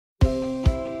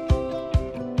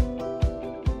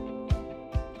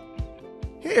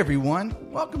Hey everyone,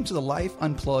 welcome to the Life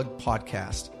Unplugged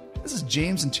podcast. This is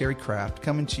James and Terry Kraft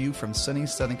coming to you from sunny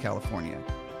Southern California.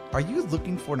 Are you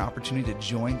looking for an opportunity to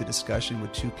join the discussion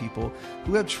with two people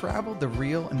who have traveled the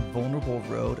real and vulnerable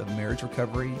road of marriage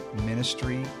recovery,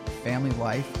 ministry, family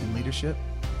life, and leadership?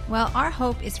 Well, our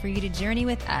hope is for you to journey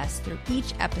with us through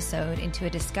each episode into a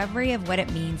discovery of what it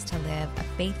means to live a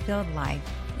faith-filled life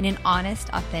in an honest,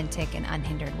 authentic, and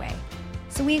unhindered way.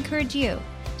 So we encourage you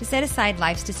to set aside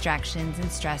life's distractions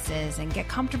and stresses and get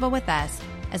comfortable with us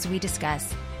as we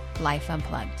discuss Life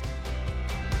Unplugged.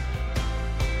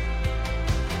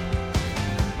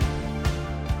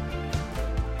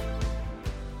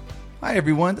 Hi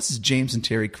everyone, this is James and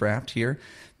Terry Kraft here,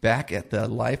 back at the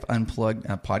Life Unplugged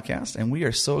podcast, and we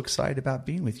are so excited about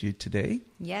being with you today.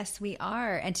 Yes, we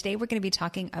are. And today we're going to be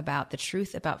talking about the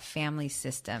truth about family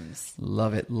systems.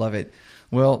 Love it, love it.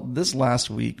 Well, this last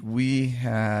week we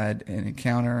had an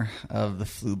encounter of the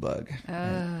flu bug.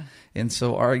 And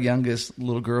so our youngest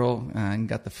little girl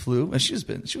got the flu. And she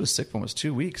was sick for almost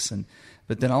 2 weeks.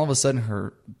 But then all of a sudden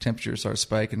her temperature started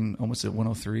spiking almost at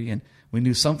 103, and we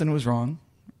knew something was wrong.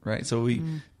 Right. So we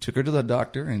took her to the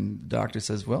doctor, and the doctor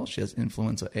says, well, she has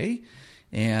influenza A,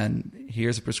 and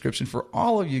here's a prescription for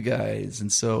all of you guys.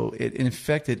 And so it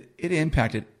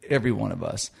impacted every one of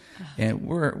us. And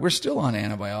we're still on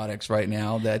antibiotics right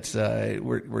now that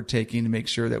we're taking to make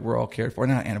sure that we're all cared for.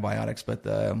 Not antibiotics, but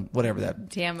whatever that.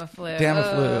 Tamiflu.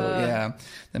 Yeah.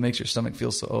 That makes your stomach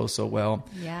feel so well.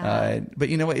 Yeah. But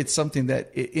you know what? It's something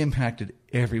that it impacted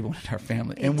everyone in our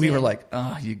family. And we were like,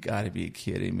 oh, you got to be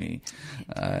kidding me.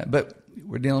 But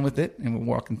we're dealing with it, and we're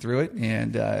walking through it.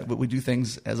 And but we do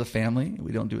things as a family.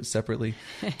 We don't do it separately.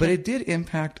 But it did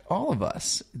impact all of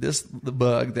us. The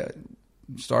bug that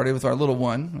started with our little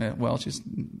one. Well, she's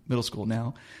middle school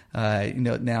now.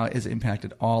 Now has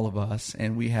impacted all of us,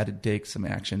 and we had to take some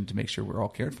action to make sure we're all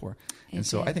cared for. And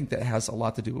so I think that has a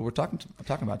lot to do with what we're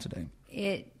talking about today.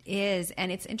 It is,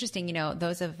 and it's interesting.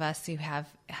 Those of us who have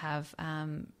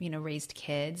raised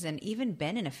kids and even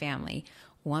been in a family,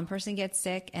 one person gets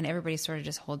sick, and everybody sort of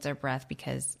just holds their breath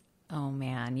because, oh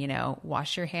man,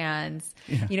 wash your hands.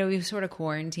 Yeah. We've sort of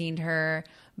quarantined her,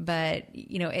 but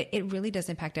it really does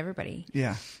impact everybody.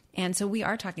 Yeah. And so we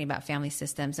are talking about family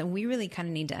systems, and we really kind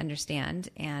of need to understand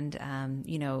and,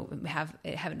 have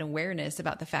an awareness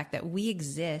about the fact that we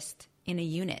exist in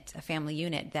a family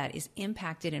unit that is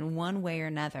impacted in one way or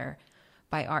another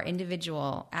by our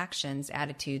individual actions,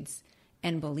 attitudes,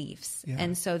 and beliefs. Yeah.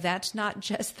 And so that's not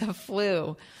just the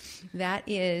flu. That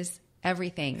is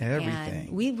everything. And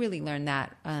we really learned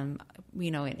that,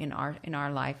 in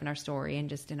our life, in our story, and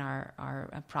just in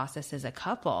our process as a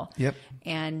couple. Yep.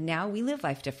 And now we live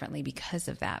life differently because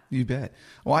of that. You bet.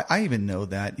 Well, I even know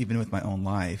that even with my own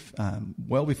life,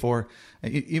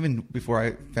 even before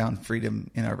I found freedom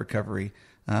in our recovery,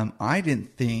 I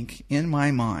didn't think in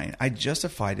my mind, I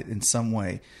justified it in some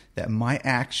way that my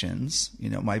actions,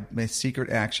 my secret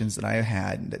actions that I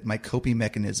had, that my coping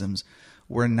mechanisms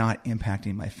were not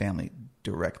impacting my family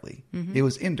directly. Mm-hmm. It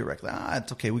was indirectly.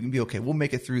 It's okay. We can be okay. We'll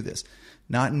make it through this.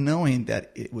 Not knowing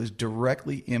that it was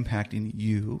directly impacting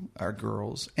you, our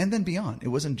girls, and then beyond. It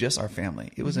wasn't just our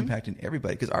family. It was impacting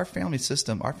everybody, because our family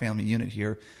system, our family unit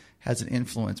here has an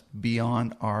influence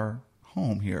beyond our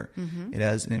home here. Mm-hmm. It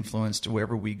has an influence to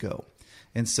wherever we go.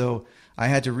 And so I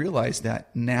had to realize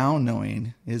that now,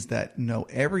 knowing is that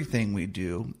everything we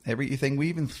do, everything we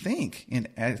even think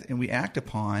and we act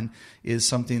upon is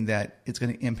something that it's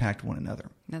going to impact one another.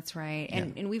 That's right. Yeah.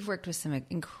 And we've worked with some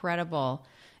incredible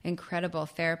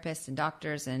therapists and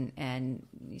doctors and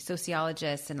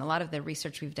sociologists, and a lot of the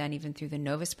research we've done even through the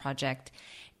Novus Project.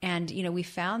 And, we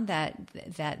found that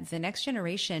the next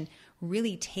generation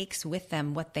really takes with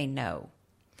them what they know.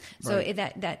 So right.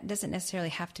 that doesn't necessarily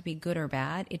have to be good or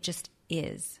bad. It just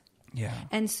is. Yeah.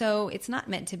 And so it's not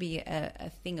meant to be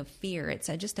a thing of fear. It's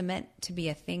just meant to be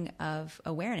a thing of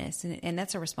awareness. And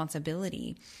that's a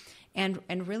responsibility.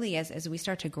 And really, as we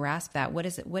start to grasp that, what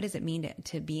does it mean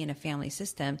to be in a family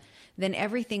system? Then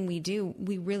everything we do,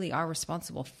 we really are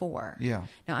responsible for. Yeah.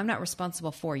 Now, I'm not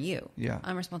responsible for you. Yeah.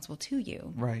 I'm responsible to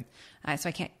you. Right. So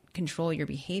I can't control your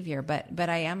behavior, but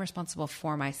I am responsible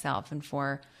for myself and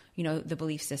for the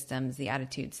belief systems, the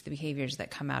attitudes, the behaviors that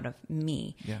come out of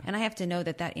me. Yeah. And I have to know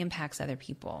that impacts other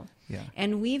people. Yeah.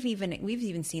 And we've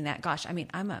even seen that. Gosh, I mean,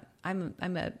 I'm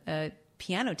a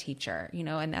piano teacher,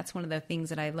 and that's one of the things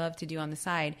that I love to do on the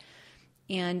side.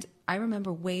 And I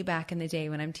remember way back in the day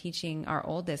when I'm teaching our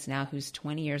oldest now, who's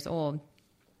 20 years old,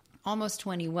 almost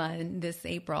 21 this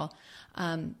April,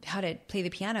 how to play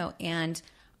the piano. And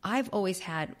I've always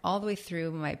had, all the way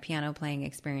through my piano playing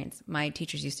experience, my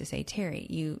teachers used to say, Terry,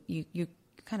 you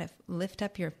kind of lift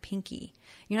up your pinky.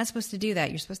 You're not supposed to do that.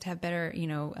 You're supposed to have better,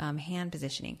 hand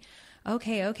positioning.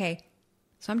 Okay.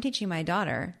 So I'm teaching my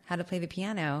daughter how to play the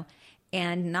piano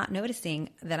and not noticing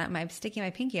that I'm sticking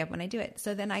my pinky up when I do it.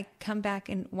 So then I come back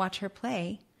and watch her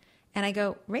play and I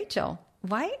go, Rachel,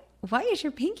 why is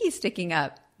your pinky sticking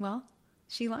up? Well,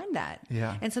 she learned that.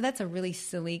 Yeah. And so that's a really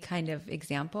silly kind of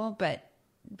example, but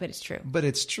it's true. But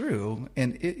it's true.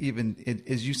 And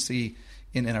as you see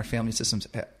in our family systems,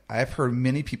 I've heard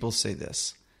many people say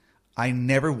this: I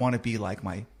never want to be like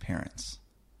my parents.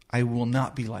 I will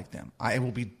not be like them. I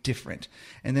will be different.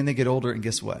 And then they get older, and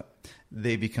guess what?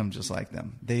 They become just like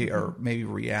them. They are maybe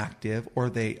reactive, or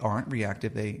they aren't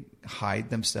reactive. They hide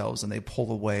themselves and they pull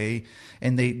away,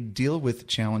 and they deal with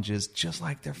challenges just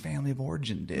like their family of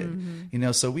origin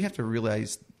did. So we have to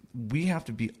realize we have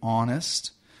to be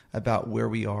honest about where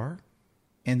we are,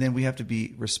 and then we have to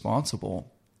be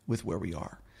responsible with where we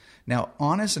are. Now,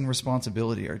 honest and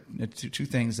responsibility are two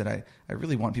things that I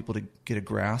really want people to get a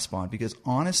grasp on, because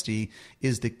honesty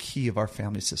is the key of our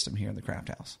family system here in the Craft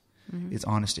House. It's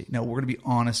honesty. Now, we're going to be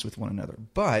honest with one another,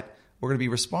 but we're going to be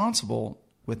responsible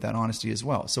with that honesty as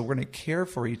well. So we're going to care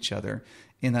for each other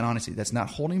in that honesty. That's not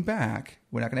holding back.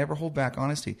 We're not going to ever hold back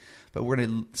honesty, but we're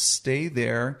going to stay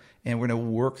there, and we're going to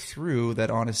work through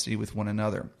that honesty with one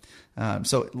another.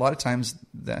 So a lot of times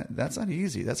that's not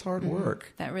easy. That's hard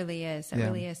work. That really is. That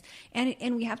really is.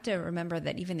 And we have to remember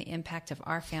that even the impact of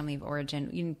our family of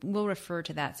origin, we'll refer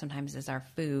to that sometimes as our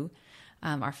FOO,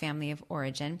 our family of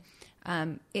origin.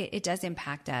 It does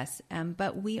impact us,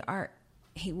 but we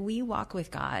walk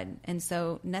with God, and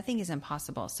so nothing is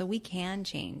impossible. So we can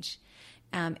change,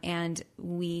 and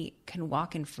we can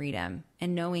walk in freedom,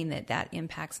 and knowing that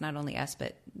impacts not only us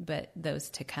but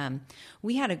those to come.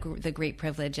 We had the great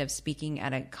privilege of speaking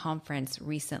at a conference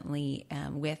recently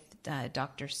with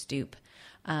Dr. Stoop,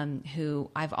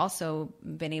 who I've also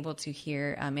been able to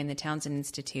hear in the Townsend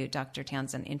Institute. Dr.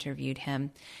 Townsend interviewed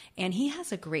him, and he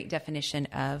has a great definition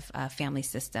of family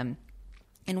system.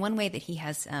 And one way that he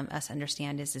has us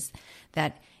understand is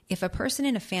that if a person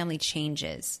in a family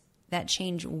changes, that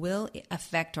change will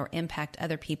affect or impact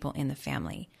other people in the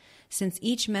family. Since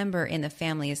each member in the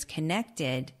family is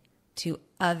connected to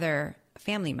other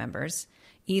family members,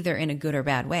 either in a good or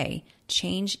bad way,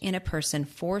 change in a person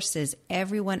forces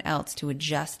everyone else to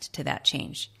adjust to that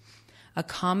change. A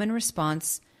common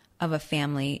response of a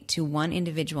family to one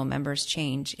individual member's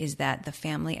change is that the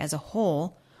family as a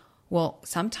whole will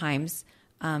sometimes,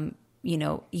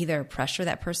 either pressure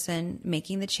that person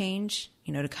making the change,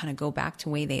 to kind of go back to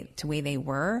way they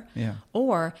were,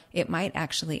 or it might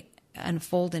actually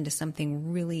unfold into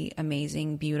something really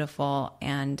amazing, beautiful,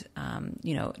 and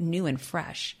new and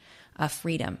fresh,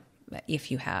 freedom,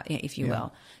 if you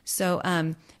will.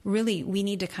 So really, we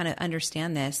need to kind of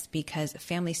understand this, because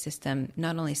family system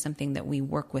not only is something that we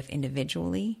work with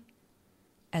individually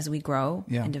as we grow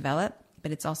and develop,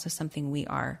 but it's also something we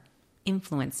are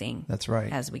influencing. That's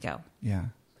right. As we go. Yeah.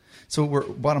 So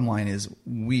bottom line is,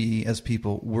 we as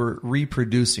people, we're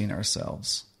reproducing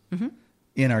ourselves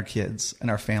in our kids and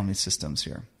our family systems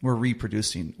here. We're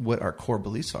reproducing what our core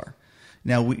beliefs are.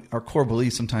 Now, our core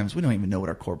beliefs, sometimes we don't even know what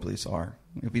our core beliefs are.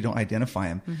 If we don't identify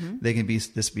them, they can be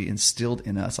instilled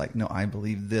in us, like, no, I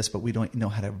believe this, but we don't know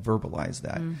how to verbalize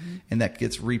that. And that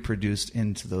gets reproduced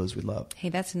into those we love. Hey,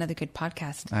 that's another good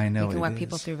podcast. I know. We can walk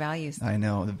people through values. I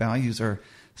know. The values are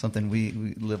something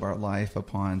we live our life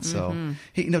upon. So,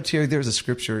 hey, Terry, there's a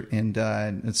scripture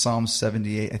in Psalm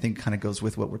 78, I think kind of goes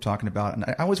with what we're talking about. And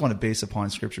I always want to base upon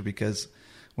scripture, because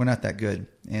we're not that good.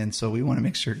 And so we want to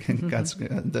make sure God's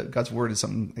word is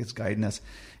something that's guiding us.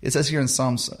 It says here in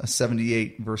Psalms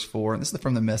 78, verse 4, and this is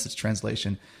from the Message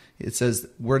translation. It says,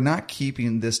 we're not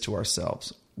keeping this to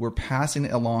ourselves. We're passing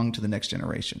it along to the next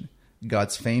generation.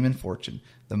 God's fame and fortune,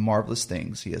 the marvelous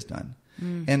things he has done.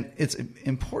 And it's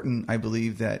important, I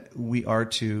believe, that we are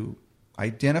to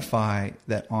identify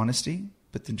that honesty,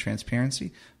 but then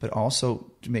transparency, but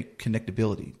also to make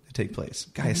connectability to take place.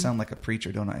 Guy, I sound like a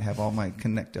preacher, don't I? I have all my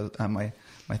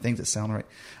my things that sound right.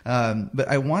 But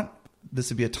I want this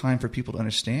to be a time for people to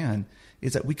understand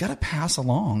is that we got to pass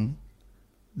along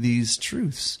these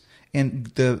truths and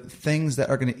the things that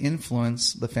are going to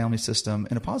influence the family system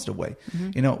in a positive way.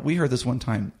 We heard this one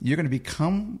time: you're going to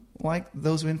become like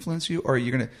those who influence you, or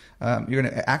you're going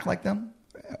to act like them.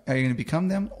 Are you going to become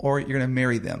them, or you're going to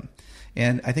marry them?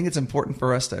 And I think it's important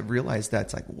for us to realize that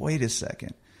it's like, wait a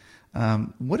second,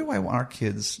 what do I want our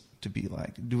kids to be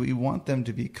like? Do we want them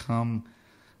to become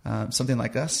something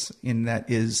like us, in that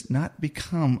is not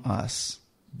become us,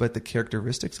 but the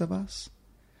characteristics of us?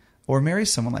 or marry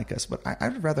someone like us. But I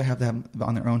would rather have them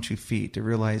on their own 2 feet to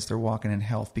realize they're walking in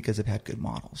health because they've had good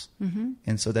models.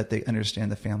 And so that they understand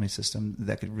the family system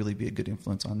that could really be a good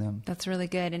influence on them. That's really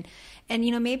good. And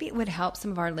you know, maybe it would help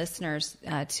some of our listeners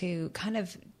to kind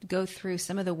of go through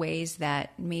some of the ways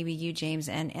that maybe you, James,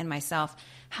 and myself,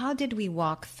 how did we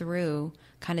walk through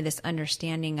kind of this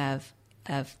understanding of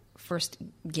first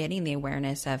getting the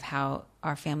awareness of how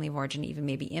our family of origin even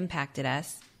maybe impacted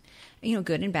us, you know,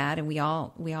 good and bad. And we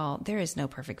all, there is no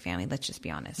perfect family. Let's just be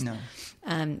honest. No.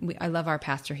 I love our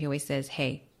pastor. He always says,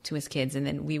 hey, to his kids. And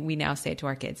then we now say it to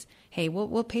our kids, hey,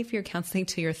 we'll pay for your counseling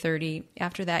till you're 30.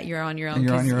 After that, you're on your own. And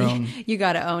you're on your own. You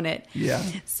got to own it. Yeah.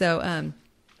 So,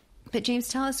 but James,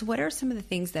 tell us, what are some of the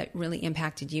things that really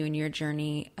impacted you in your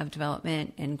journey of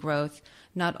development and growth,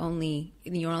 not only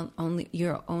in your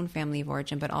own family of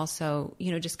origin, but also,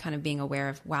 you know, just kind of being aware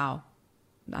of, wow,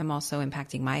 I'm also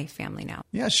impacting my family now.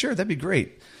 Yeah, sure. That'd be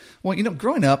great. Well, you know,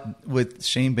 growing up with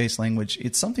shame-based language,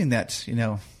 it's something that, you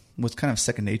know, was kind of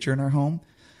second nature in our home.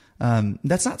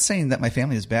 That's not saying that my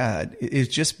family is bad. It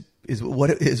just is what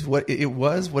it is, what it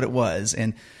was.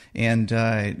 And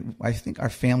I think our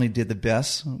family did the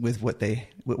best with what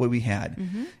we had.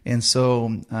 And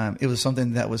so it was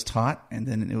something that was taught, and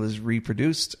then it was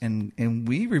reproduced, and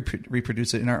we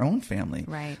reproduce it in our own family.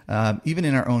 Right. Even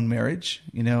in our own marriage,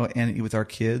 you know, and with our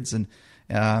kids. And,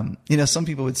 you know, some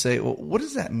people would say, well, what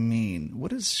does that mean?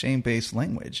 What is shame-based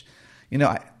language? You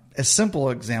know, a simple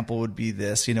example would be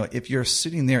this, you know, if you're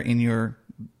sitting there in your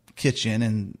kitchen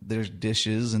and there's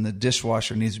dishes and the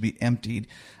dishwasher needs to be emptied,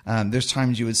 there's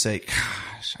times you would say,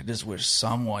 gosh, I just wish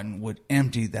someone would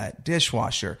empty that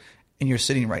dishwasher. And you're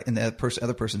sitting right, and the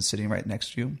other person's sitting right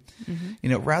next to you. You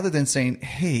know, rather than saying,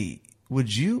 hey,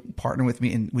 would you partner with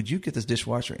me and would you get this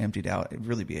dishwasher emptied out? It'd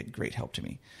really be a great help to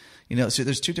me. You know, so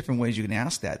there's 2 different ways you can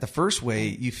ask that. The first way,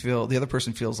 you feel, the other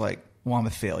person feels like, well, I'm a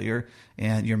failure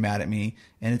and you're mad at me.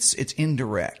 And it's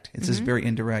indirect. It's just very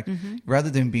indirect. Rather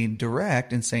than being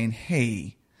direct and saying,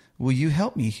 hey, will you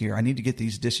help me here? I need to get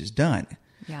these dishes done.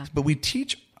 Yeah. But we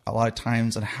teach a lot of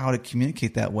times on how to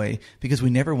communicate that way because we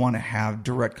never want to have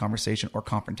direct conversation or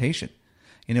confrontation.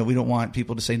 You know, we don't want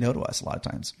people to say no to us a lot of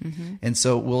times. And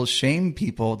so we'll shame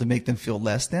people to make them feel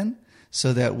less than,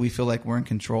 so that we feel like we're in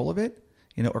control of it,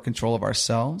 you know, or control of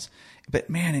ourselves. But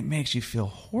man, it makes you feel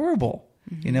horrible,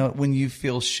 you know, when you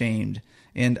feel shamed.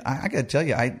 And I got to tell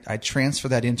you, I transfer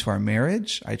that into our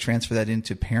marriage. I transfer that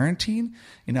into parenting.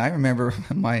 You know, I remember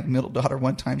my middle daughter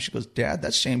one time, she goes, Dad,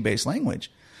 that's shame-based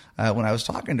language. When I was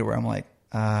talking to her, I'm like,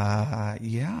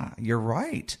 yeah, you're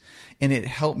right. And it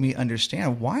helped me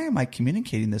understand, why am I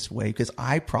communicating this way? Because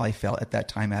I probably felt at that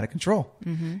time out of control.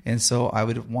 And so I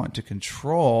would want to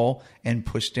control and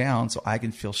push down so I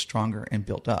can feel stronger and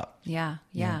built up. Yeah.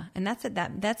 And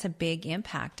that's a big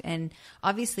impact. And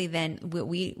obviously then what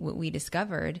we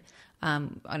discovered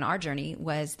on our journey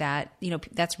was that, you know,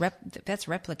 that's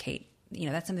replicate. You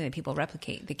know, that's something that people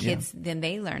replicate. The kids, then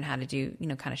they learn how to do, you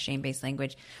know, kind of shame-based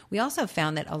language. We also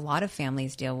found that a lot of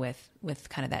families deal with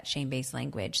kind of that shame-based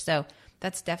language. So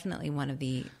that's definitely one of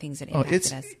the things that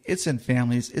impacted us. It's in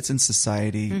families, it's in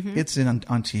society, it's on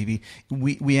TV.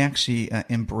 We actually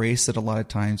embrace it a lot of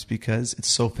times because it's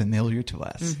so familiar to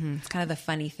us. It's kind of the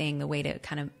funny thing, the way to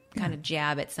kind of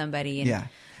jab at somebody.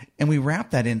 And we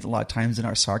wrap that in a lot of times in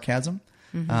our sarcasm.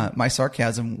 My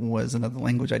sarcasm was another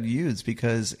language I'd use,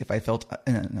 because if I felt,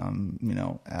 you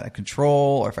know, out of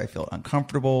control, or if I felt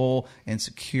uncomfortable,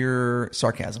 insecure,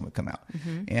 sarcasm would come out.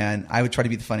 And I would try to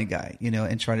be the funny guy, you know,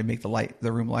 and try to make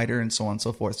the room lighter and so on and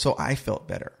so forth. So I felt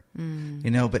better,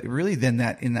 you know, but really then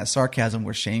in that sarcasm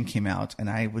where shame came out, and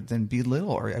I would then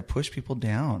belittle or I'd push people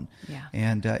down.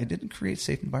 And it didn't create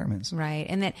safe environments.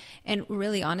 Right. And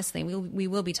really, honestly, we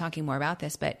will be talking more about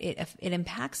this, but it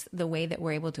impacts the way that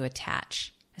we're able to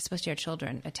attach, especially our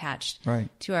children attached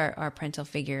to our parental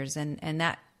figures. And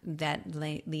that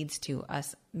leads to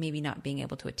us maybe not being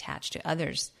able to attach to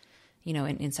others, you know,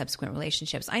 in subsequent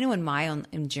relationships. I know in my own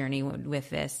journey with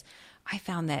this, I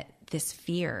found that this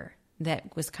fear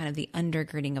that was kind of the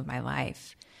undergirding of my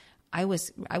life, I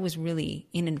was really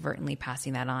inadvertently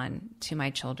passing that on to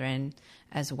my children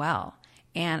as well.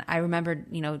 And I remember,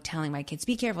 you know, telling my kids,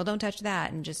 be careful, don't touch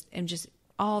that. And just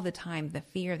all the time, the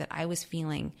fear that I was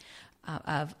feeling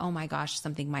of, oh my gosh,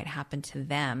 something might happen to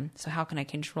them. So how can I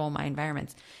control my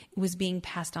environments? It was being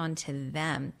passed on to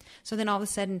them. So then all of a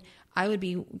sudden I would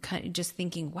be kind of just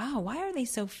thinking, wow, why are they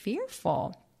so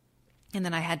fearful? And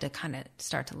then I had to kind of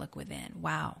start to look within.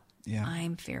 Wow. Yeah.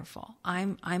 I'm fearful.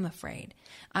 I'm afraid.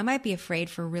 I might be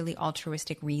afraid for really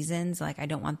altruistic reasons. Like I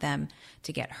don't want them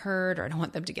to get hurt, or I don't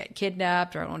want them to get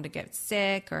kidnapped, or I don't want them to get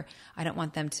sick, or I don't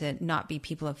want them to not be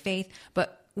people of faith.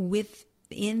 But with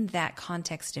in that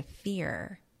context of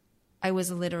fear, I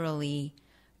was literally,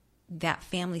 that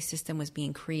family system was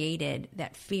being created.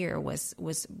 That fear was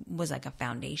like a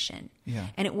foundation. Yeah.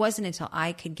 And it wasn't until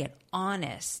I could get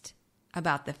honest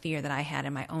about the fear that I had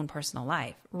in my own personal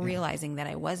life, realizing that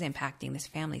I was impacting this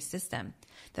family system,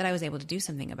 that I was able to do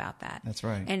something about that. That's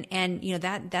right. And you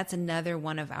know, that's another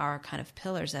one of our kind of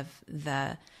pillars of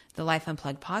the Life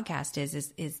Unplugged podcast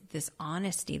is this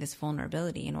honesty, this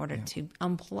vulnerability, in order to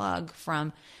unplug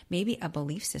from maybe a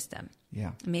belief system,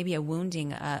 maybe a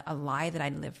wounding, a lie that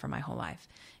I'd lived for my whole life,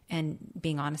 and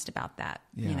being honest about that.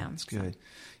 Yeah, you know, that's good.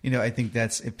 You know, I think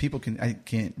that's, if people I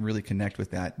can't really connect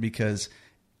with that, because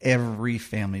every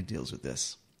family deals with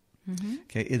this. Mm-hmm.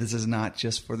 Okay, this is not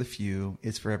just for the few;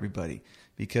 it's for everybody,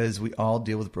 because we all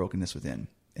deal with brokenness within.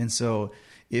 And so,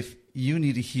 if you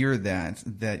need to hear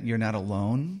that you're not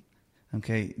alone,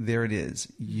 okay, there it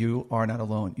is. You are not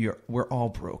alone. We're all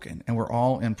broken, and we're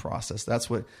all in process. That's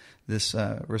what this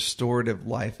restorative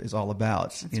life is all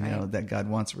about. That's right. That God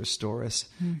wants to restore us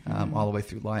all the way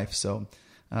through life. So.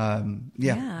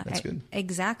 That's good.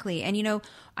 Exactly. And, you know,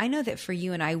 I know that for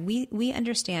you and I, we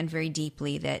understand very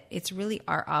deeply that it's really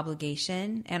our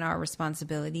obligation and our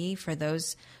responsibility for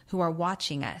those who are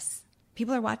watching us.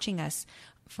 People are watching us,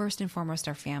 first and foremost,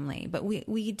 our family, but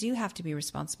we do have to be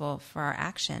responsible for our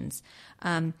actions.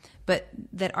 But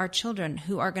that our children,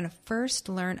 who are going to first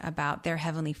learn about their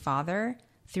Heavenly Father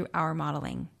through our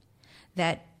modeling,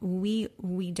 that we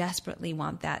desperately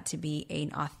want that to be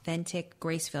an authentic,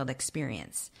 grace-filled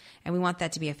experience. And we want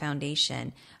that to be a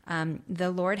foundation. The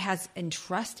Lord has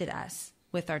entrusted us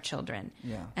with our children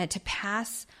to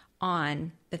pass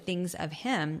on the things of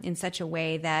Him in such a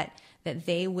way that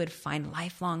they would find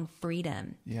lifelong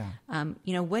freedom. Yeah.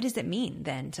 You know, what does it mean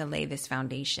then to lay this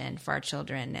foundation for our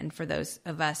children and for those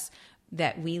of us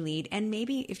that we lead? And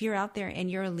maybe if you're out there and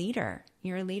you're a leader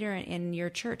in your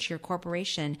church, your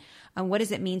corporation, what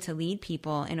does it mean to lead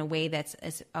people in a way that's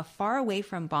as far away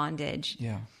from bondage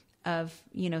of,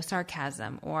 you know,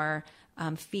 sarcasm or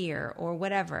fear or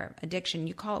whatever, addiction,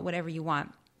 you call it whatever you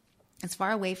want. As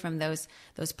far away from those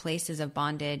places of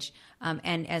bondage,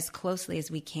 and as closely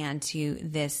as we can to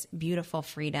this beautiful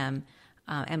freedom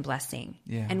and blessing.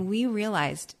 Yeah. And we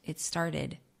realized it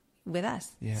started with us.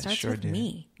 Yeah, it starts sure with did.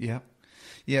 me. Yeah.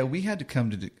 Yeah, we had to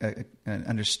come to an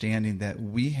understanding that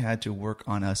we had to work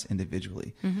on us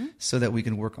individually so that we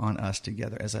can work on us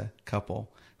together as a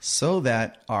couple, so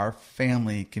that our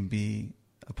family can be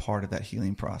a part of that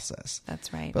healing process.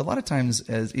 That's right. But a lot of times,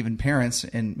 as even parents,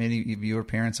 and many of you are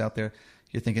parents out there,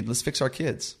 you're thinking, let's fix our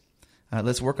kids.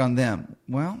 Let's work on them.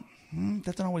 Well,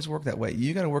 that doesn't always work that way.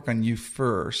 You got to work on you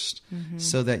first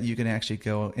so that you can actually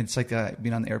go. It's like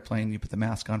being on the airplane. You put the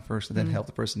mask on first and then help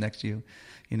the person next to you.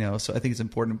 You know, so I think it's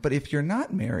important. But if you're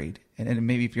not married, and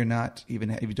maybe if you're not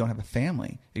even, if you don't have a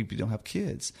family, if you don't have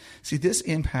kids, see, this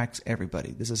impacts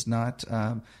everybody. This is not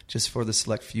just for the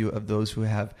select few of those who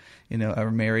have, you know,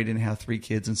 are married and have 3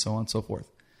 kids and so on and so forth.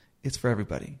 It's for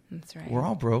everybody. That's right. We're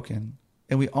all broken.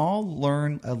 And we all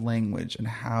learn a language and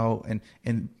how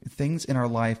and things in our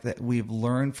life that we've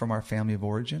learned from our family of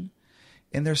origin.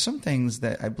 And there's some things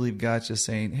that I believe God's just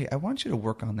saying, hey, I want you to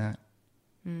work on that.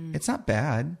 It's not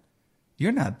bad.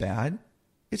 You're not bad.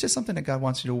 It's just something that God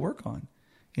wants you to work on.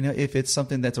 You know, if it's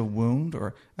something that's a wound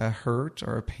or a hurt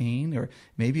or a pain, or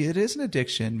maybe it is an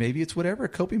addiction, maybe it's whatever, a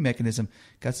coping mechanism,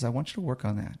 God says, I want you to work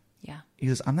on that. Yeah. He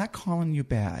says, I'm not calling you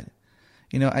bad.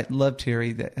 You know, I love,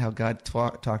 Terry, that how God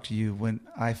talked to you when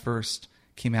I first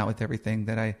came out with everything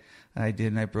that I did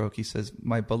and I broke. He says,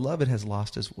 my beloved has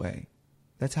lost his way.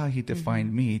 That's how he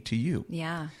defined me to you.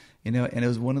 Yeah. You know, and it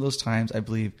was one of those times I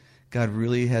believe God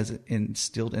really has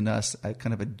instilled in us a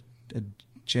kind of a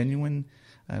genuine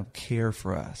care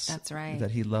for us. That's right.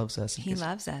 That He loves us. He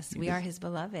loves us. We are His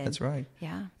beloved. That's right.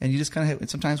 Yeah. And you just kind of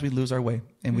sometimes we lose our way,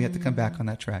 and we have to come back on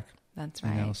that track. That's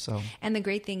right. You know, so. And the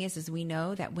great thing is we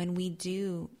know that when we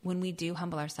do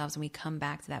humble ourselves and we come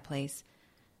back to that place,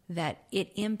 that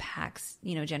it impacts,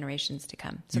 you know, generations to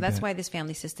come. So that's why this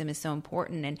family system is so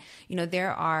important. And, you know,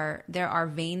 there are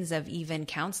veins of even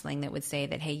counseling that would say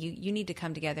that, hey, you need to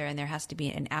come together, and there has to be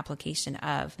an application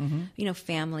of, you know,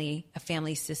 a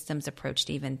family systems approach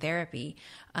to even therapy.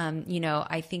 You know,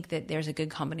 I think that there's a good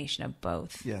combination of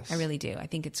both. Yes. I really do. I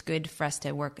think it's good for us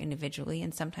to work individually,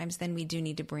 and sometimes then we do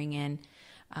need to bring in,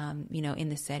 you know, in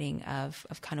the setting of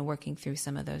kind of working through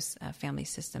some of those family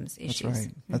systems issues. That's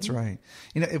right. That's right.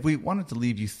 You know, if we wanted to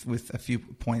leave you with a few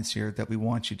points here that we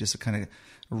want you just to kind of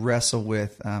wrestle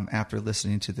with after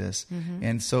listening to this.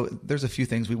 And so there's a few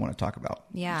things we want to talk about.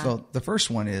 Yeah. So the first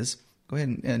one is, go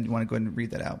ahead and you want to go ahead and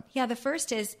read that out. Yeah. The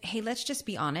first is, hey, let's just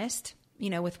be honest, you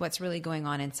know, with what's really going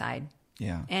on inside.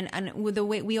 Yeah. And with the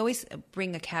way we always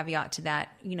bring a caveat to that,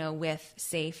 with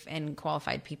safe and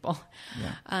qualified people.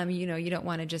 Yeah. You don't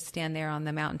want to just stand there on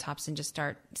the mountaintops and just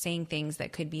start saying things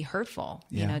that could be hurtful,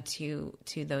 to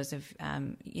those of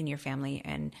in your family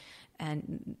and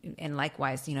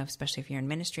likewise, especially if you're in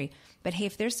ministry. But hey,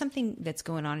 if there's something that's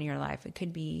going on in your life, it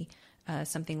could be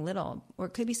something little, or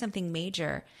it could be something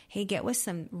major. Hey, get with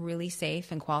some really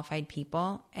safe and qualified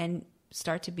people and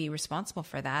start to be responsible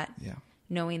for that. Yeah.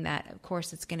 Knowing that, of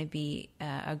course, it's going to be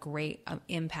a great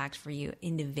impact for you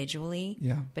individually,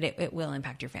 but it will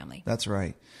impact your family. That's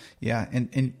right. Yeah.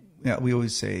 And we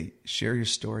always say, share your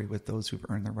story with those who've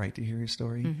earned the right to hear your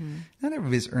story. Mm-hmm. Not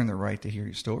everybody's earned the right to hear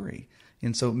your story.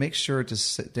 And so make sure to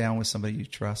sit down with somebody you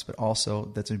trust, but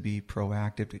also that's going to be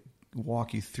proactive to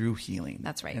walk you through healing.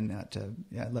 That's right. And not to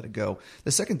let it go.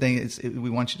 The second thing is we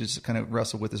want you to just kind of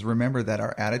wrestle with is remember that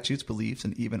our attitudes, beliefs,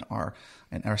 and even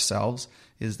ourselves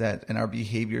is that, and our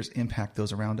behaviors impact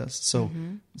those around us. So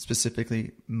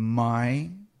specifically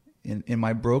in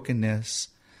my brokenness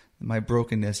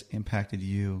impacted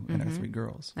you and our 3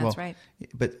 girls. That's right.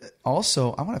 But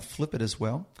also I want to flip it as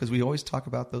well, because we always talk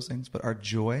about those things, but our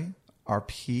joy, our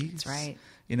peace, that's right.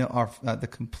 The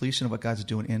completion of what God's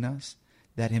doing in us,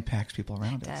 that impacts people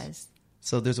around us. It does.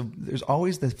 So there's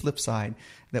always the flip side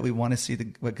that we want to see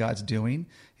what God's doing.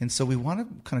 And so we want to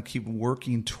kind of keep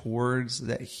working towards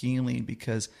that healing,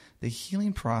 because the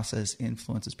healing process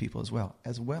influences people as well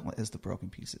as the broken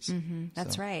pieces. Mm-hmm.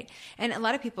 That's right. And a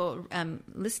lot of people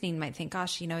listening might think,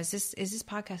 gosh, is this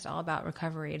podcast all about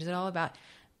recovery? Is it all about,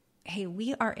 hey,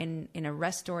 we are in a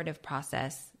restorative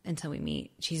process until we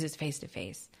meet Jesus face to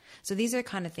face. So these are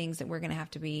kind of things that we're going to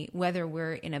have to be, whether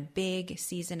we're in a big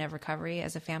season of recovery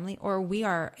as a family, or we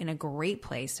are in a great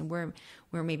place and we're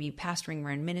maybe pastoring,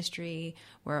 we're in ministry,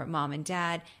 we're mom and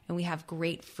dad, and we have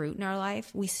great fruit in our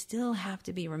life. We still have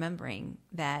to be remembering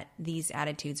that these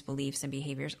attitudes, beliefs, and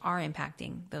behaviors are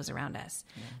impacting those around us.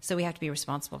 Yeah. So we have to be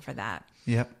responsible for that.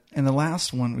 Yep. And the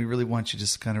last one we really want you to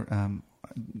just kind of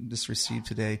just receive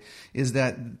today is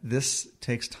that this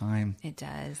takes time. It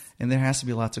does. And there has to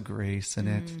be lots of grace in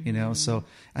it, So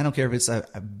I don't care if it's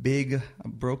a big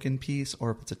broken piece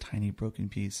or if it's a tiny broken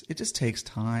piece. It just takes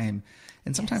time.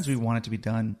 And sometimes we want it to be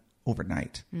done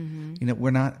overnight.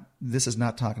 Mm-hmm. This is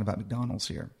not talking about McDonald's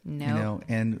here. No.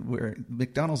 And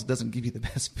McDonald's doesn't give you the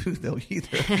best food though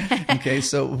either. Okay.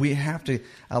 So we have to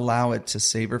allow it to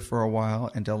savor for a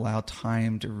while and to allow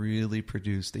time to really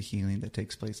produce the healing that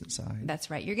takes place inside.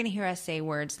 That's right. You're going to hear us say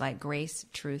words like grace,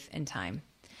 truth, and time.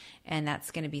 And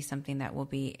that's going to be something that will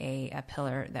be a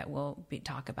pillar that we'll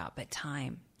talk about. But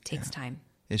time takes time.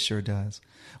 It sure does.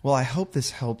 Well, I hope this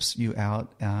helps you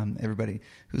out, everybody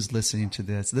who's listening to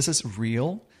this. This is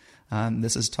real.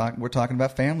 We're talking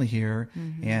about family here,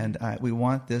 and we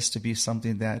want this to be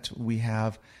something that we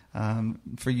have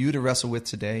for you to wrestle with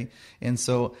today. And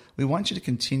so we want you to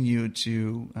continue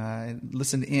to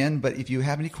listen in. But if you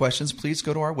have any questions, please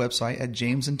go to our website at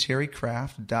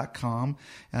jamesandterrycraft.com.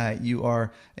 You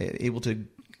are able to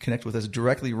connect with us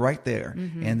directly right there.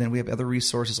 Mm-hmm. And then we have other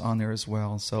resources on there as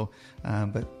well. So,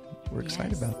 but we're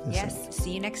excited about this. Yes.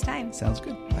 See you next time. Sounds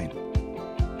good. Bye.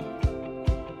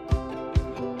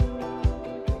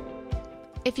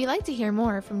 If you'd like to hear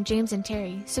more from James and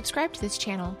Terry, subscribe to this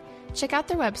channel. Check out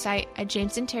their website at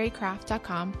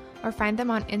jamesandterrycraft.com or find them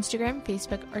on Instagram,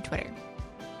 Facebook, or Twitter.